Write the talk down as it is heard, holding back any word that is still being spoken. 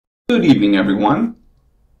Good evening, everyone.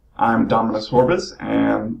 I'm Dominus Horbus,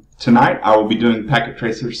 and tonight I will be doing Packet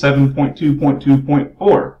Tracer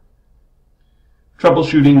 7.2.2.4,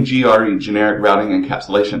 Troubleshooting GRE, Generic Routing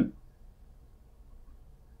Encapsulation.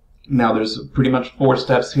 Now there's pretty much 4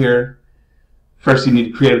 steps here. First, you need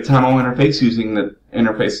to create a tunnel interface using the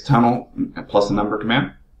interface tunnel plus a number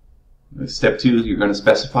command. Step 2, you're going to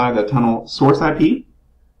specify the tunnel source IP,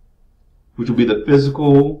 which will be the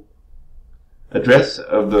physical address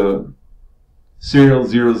of the serial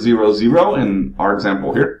 000 in our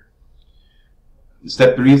example here.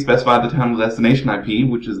 Step 3, specify the tunnel destination IP,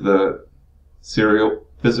 which is the serial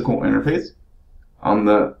physical interface on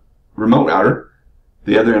the remote router,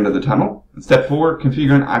 the other end of the tunnel. And step 4,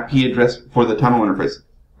 configure an IP address for the tunnel interface.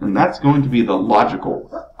 And that's going to be the logical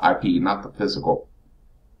IP, not the physical.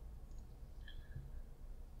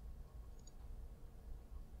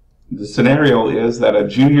 The scenario is that a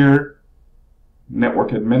junior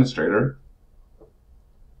network administrator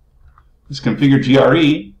is configured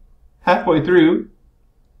GRE. Halfway through,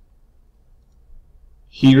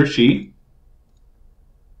 he or she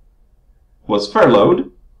was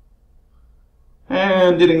furloughed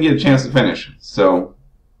and didn't get a chance to finish. So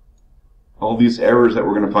all these errors that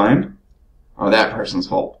we're going to find are that person's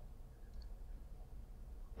fault.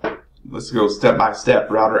 Let's go step by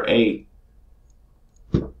step. Router A.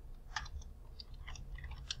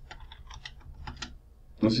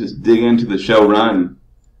 Let's just dig into the show run.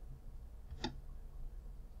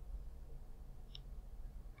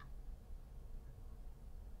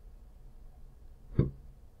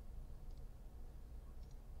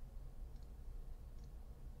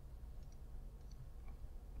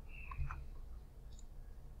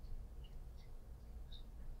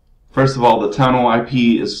 First of all, the tunnel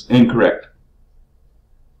IP is incorrect.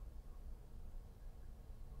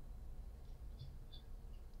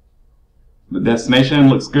 The destination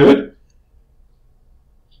looks good.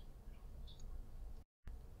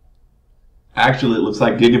 Actually, it looks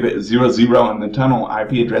like gigabit 00 and the tunnel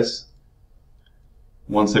IP address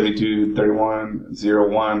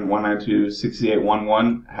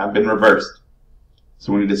 172.31.0.1, have been reversed.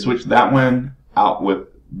 So we need to switch that one out with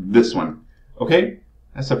this one. Okay,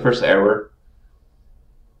 that's the first error.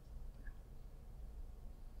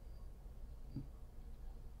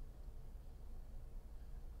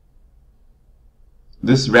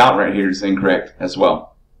 This route right here is incorrect as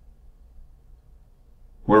well.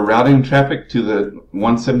 We're routing traffic to the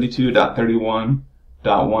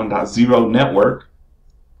 172.31.1.0 network,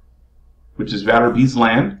 which is router B's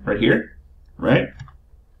LAN right here, right?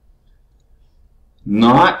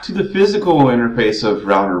 Not to the physical interface of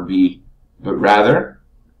router B, but rather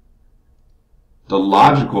the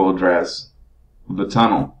logical address of the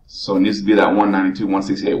tunnel. So it needs to be that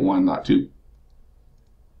 192.168.1.2.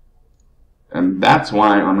 And that's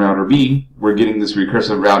why on router B, we're getting this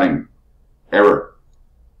recursive routing error.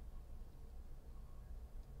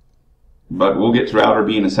 But we'll get to router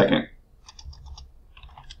B in a second.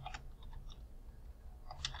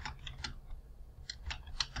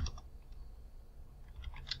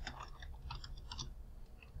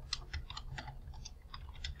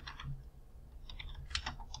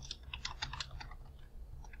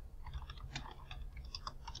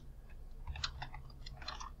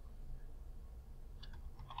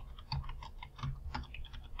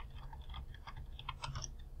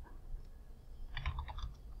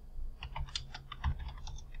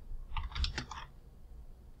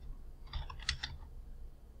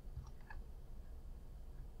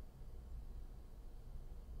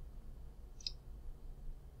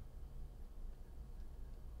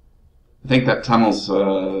 I think that tunnel's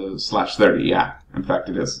 /30, yeah, in fact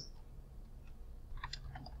it is.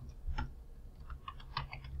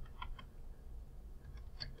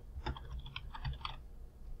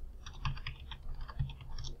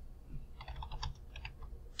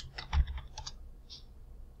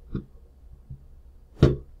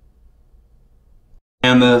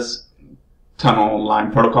 And this tunnel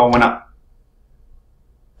line protocol went up.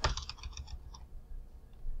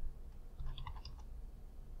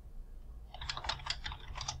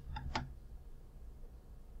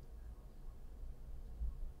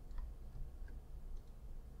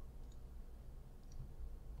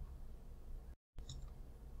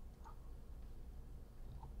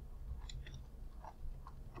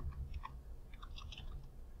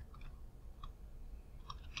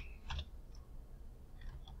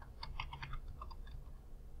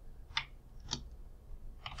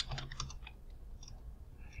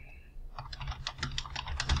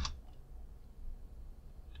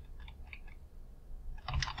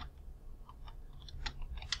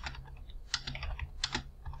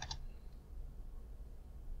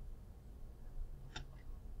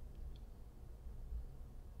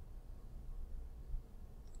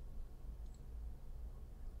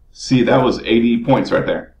 See, that was 80 points right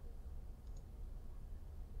there.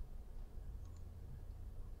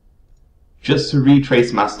 Just to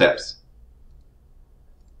retrace my steps.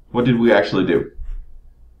 What did we actually do?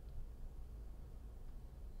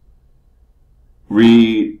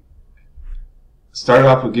 We started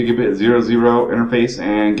off with gigabit 00 interface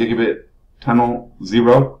and gigabit tunnel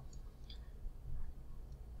 0.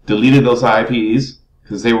 Deleted those IPs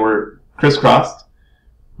because they were crisscrossed.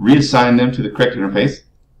 Reassigned them to the correct interface.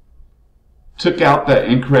 Took out that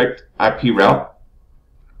incorrect IP route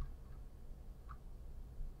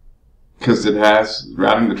because it has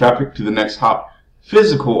routing the traffic to the next hop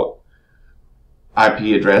physical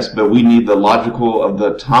IP address, but we need the logical of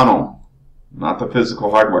the tunnel, not the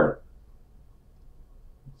physical hardware.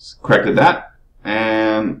 Corrected that,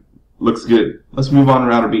 and looks good. Let's move on to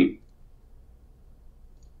router B.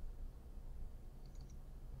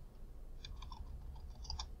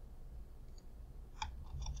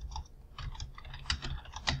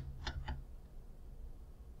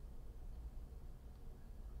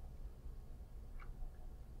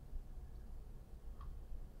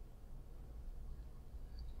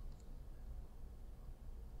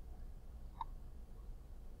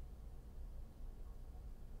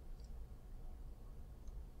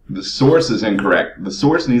 The source is incorrect. The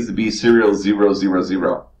source needs to be serial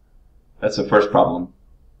 000. That's the first problem.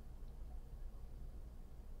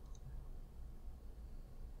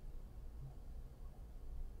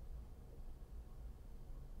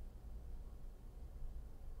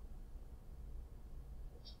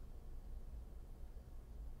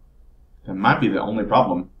 That might be the only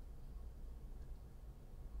problem.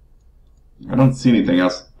 I don't see anything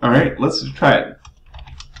else. Alright, let's try it.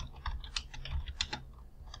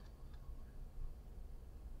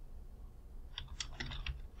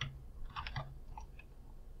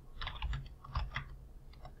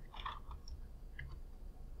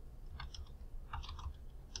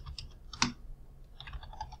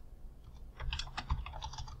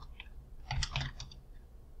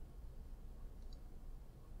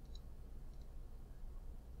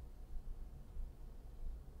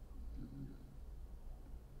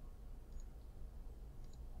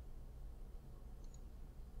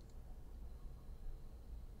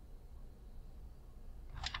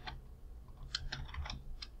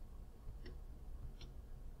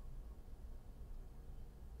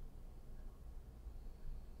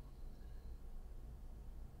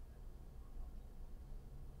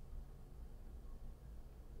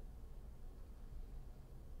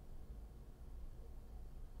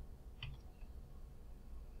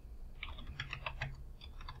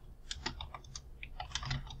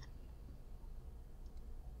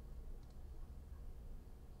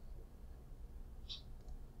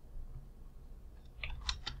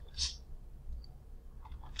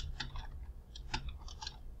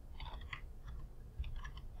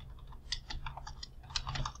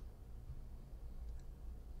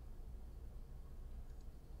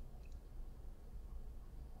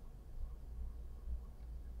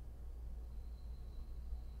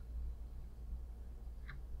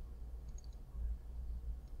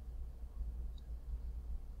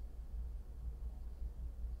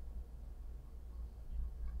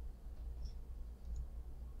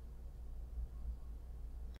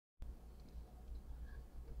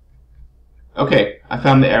 Okay, I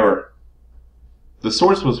found the error. The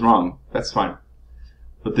source was wrong. That's fine.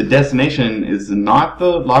 But the destination is not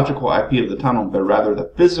the logical IP of the tunnel, but rather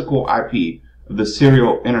the physical IP of the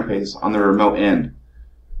serial interface on the remote end.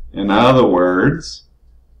 In other words,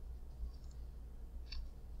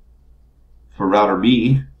 for router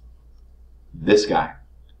B, this guy.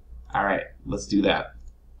 Alright, let's do that.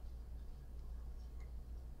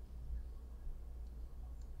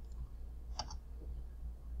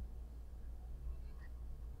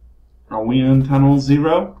 Are we in tunnel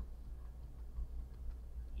 0?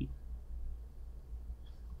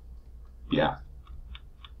 Yeah.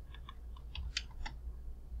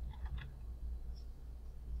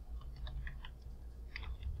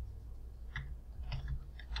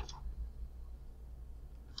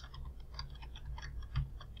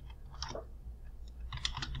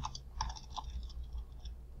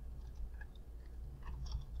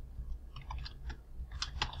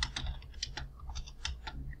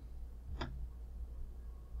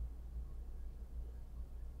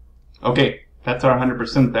 Okay, that's our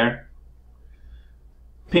 100% there.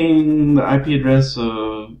 Ping the IP address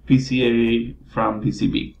of PCA from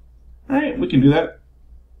PCB. Alright, we can do that.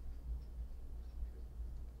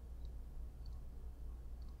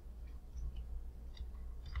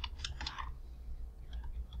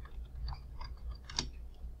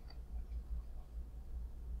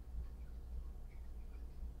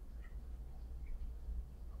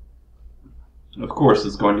 Of course,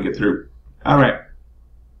 it's going to get through. All right.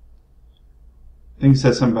 I think it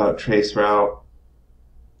says something about trace route.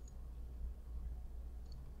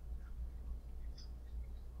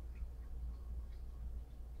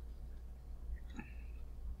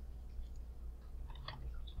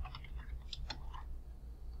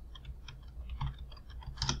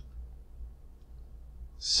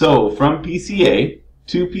 So from PCA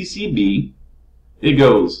to PCB, it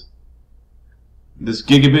goes this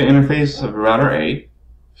gigabit interface of router A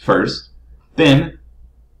first, then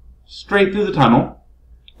straight through the tunnel,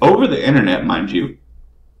 over the internet, mind you,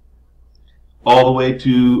 all the way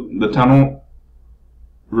to the tunnel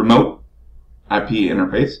remote IP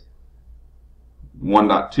interface,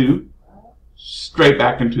 1.2, straight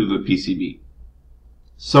back into the PCB.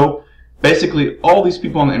 So basically, all these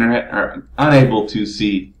people on the internet are unable to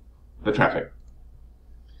see the traffic.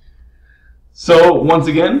 So once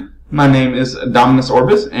again, my name is Dominus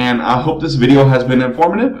Orbis, and I hope this video has been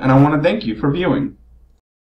informative, and I want to thank you for viewing.